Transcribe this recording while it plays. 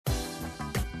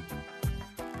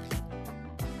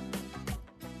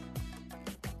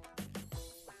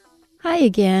Hi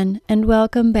again, and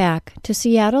welcome back to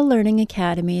Seattle Learning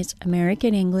Academy's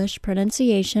American English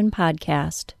Pronunciation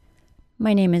Podcast.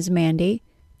 My name is Mandy,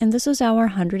 and this is our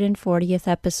 140th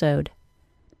episode.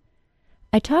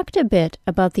 I talked a bit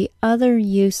about the other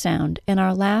U sound in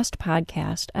our last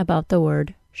podcast about the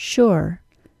word sure.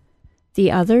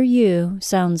 The other U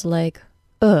sounds like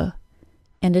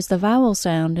and is the vowel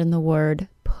sound in the word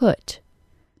put.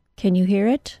 Can you hear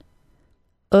it?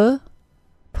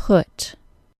 Put.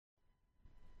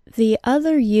 The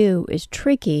other U is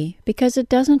tricky because it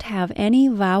doesn't have any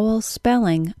vowel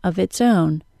spelling of its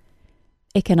own.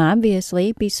 It can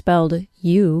obviously be spelled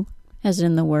U, as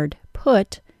in the word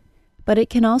put, but it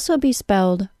can also be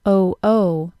spelled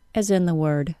O-O, as in the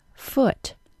word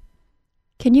foot.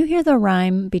 Can you hear the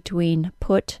rhyme between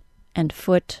put and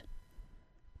foot?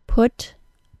 Put,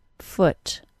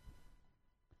 foot.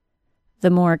 The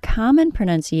more common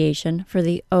pronunciation for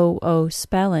the O-O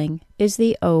spelling is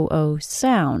the O-O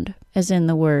sound, as in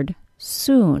the word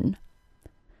soon.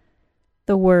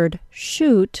 The word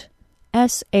shoot,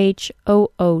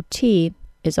 S-H-O-O-T,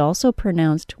 is also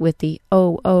pronounced with the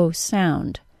O-O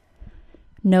sound.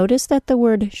 Notice that the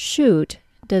word shoot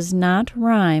does not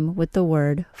rhyme with the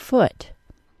word foot.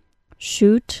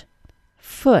 Shoot,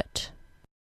 foot.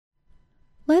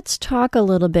 Let's talk a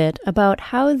little bit about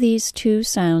how these two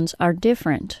sounds are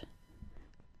different.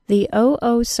 The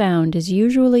O-O sound is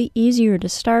usually easier to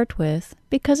start with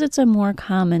because it's a more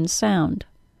common sound.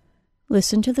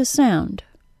 Listen to the sound.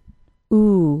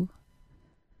 Ooh.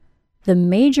 The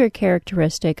major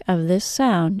characteristic of this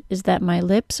sound is that my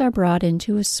lips are brought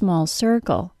into a small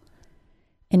circle.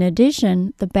 In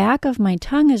addition, the back of my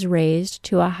tongue is raised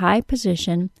to a high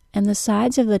position and the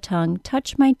sides of the tongue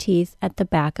touch my teeth at the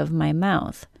back of my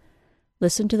mouth.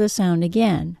 Listen to the sound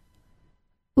again.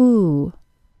 Ooh.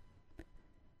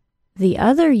 The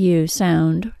other U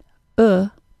sound,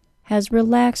 has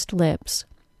relaxed lips.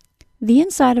 The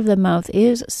inside of the mouth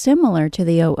is similar to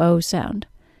the O-O sound.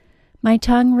 My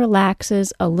tongue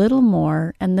relaxes a little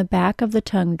more and the back of the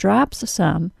tongue drops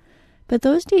some, but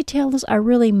those details are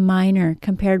really minor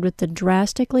compared with the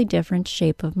drastically different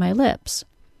shape of my lips.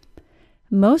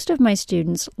 Most of my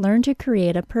students learn to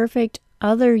create a perfect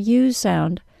other U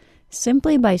sound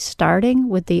simply by starting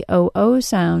with the O-O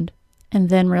sound and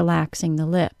then relaxing the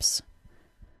lips.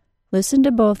 Listen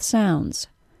to both sounds.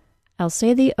 I'll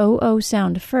say the O-O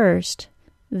sound first,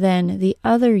 then the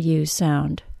other U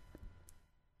sound.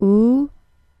 Ooh,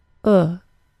 Ooh,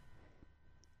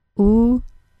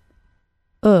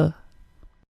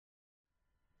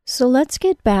 So let's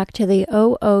get back to the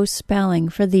O-O spelling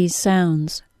for these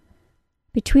sounds.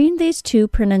 Between these two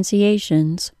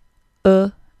pronunciations,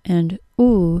 and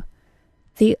ooh,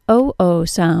 the O-O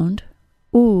sound,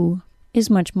 ooh, is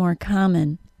much more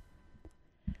common.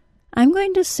 I'm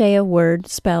going to say a word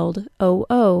spelled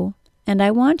O-O, and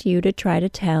I want you to try to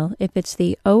tell if it's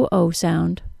the O-O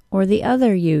sound or the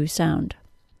other U sound.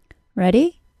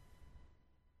 Ready?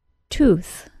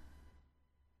 Tooth.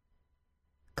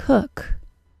 Cook.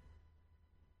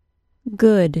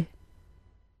 Good.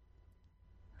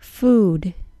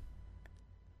 Food.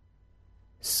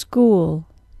 School.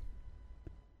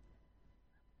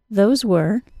 Those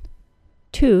were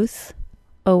tooth,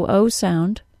 O-O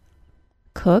sound,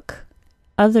 cook,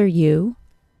 other U,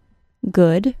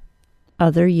 good,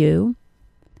 other U,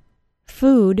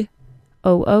 food,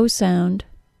 O-O sound,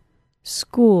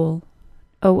 school,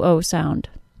 O-O sound.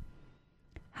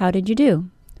 How did you do?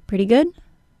 Pretty good?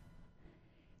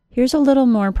 Here's a little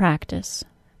more practice.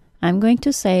 I'm going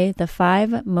to say the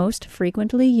 5 most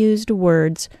frequently used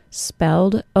words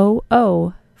spelled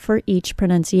O-O for each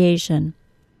pronunciation.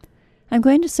 I'm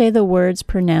going to say the words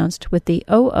pronounced with the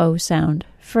O-O sound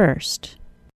first.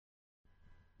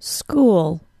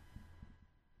 School.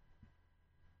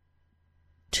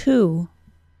 Two.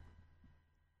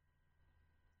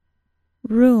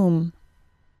 Room.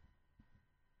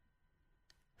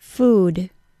 Food.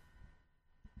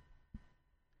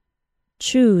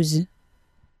 Choose.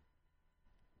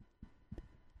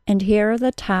 And here are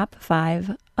the top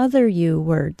 5 other U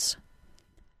words.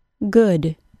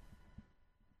 Good.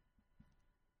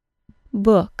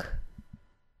 Book.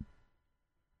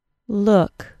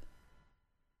 Look.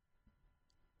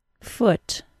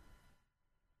 Foot.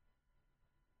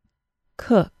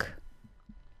 Cook.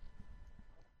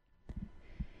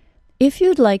 If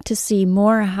you'd like to see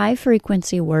more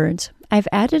high-frequency words, I've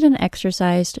added an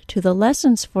exercise to the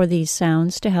lessons for these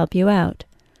sounds to help you out.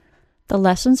 The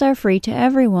lessons are free to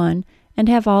everyone and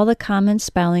have all the common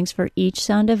spellings for each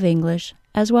sound of English,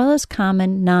 as well as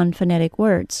common non-phonetic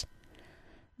words.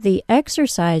 The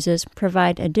exercises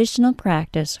provide additional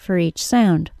practice for each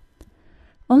sound.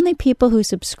 Only people who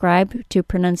subscribe to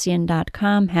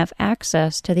Pronuncian.com have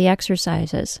access to the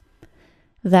exercises.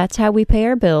 That's how we pay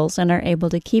our bills and are able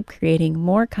to keep creating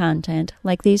more content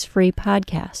like these free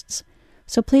podcasts.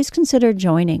 So please consider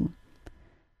joining.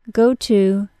 Go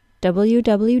to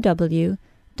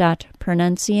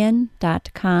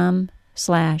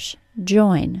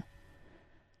www.pronuncian.com/join.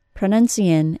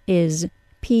 Pronuncian is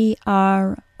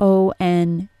PRONUNCIAN.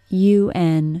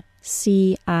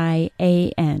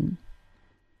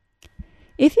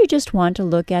 If you just want to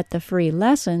look at the free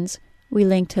lessons, we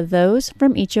link to those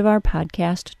from each of our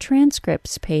podcast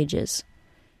transcripts pages.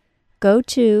 Go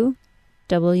to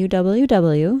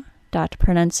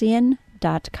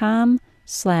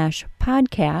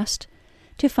www.pronuncian.com/podcast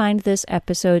to find this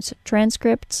episode's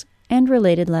transcripts and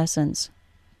related lessons.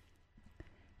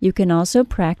 You can also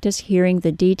practice hearing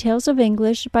the details of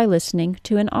English by listening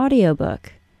to an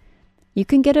audiobook. You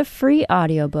can get a free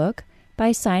audiobook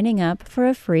by signing up for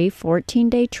a free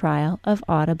 14-day trial of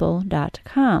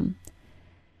audible.com.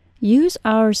 Use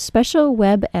our special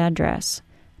web address,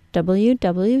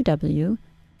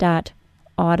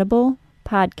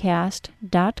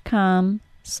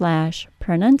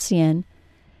 www.audiblepodcast.com/pronuncian,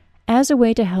 as a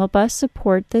way to help us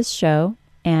support this show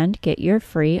and get your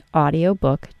free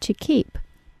audiobook to keep.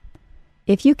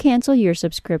 If you cancel your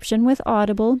subscription with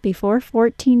Audible before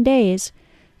 14 days,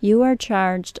 you are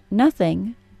charged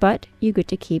nothing, but you get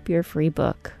to keep your free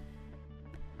book.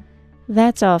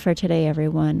 That's all for today,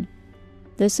 everyone.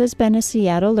 This has been a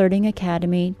Seattle Learning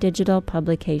Academy digital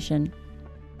publication.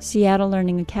 Seattle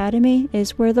Learning Academy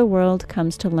is where the world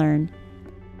comes to learn.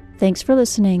 Thanks for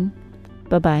listening.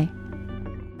 Bye-bye.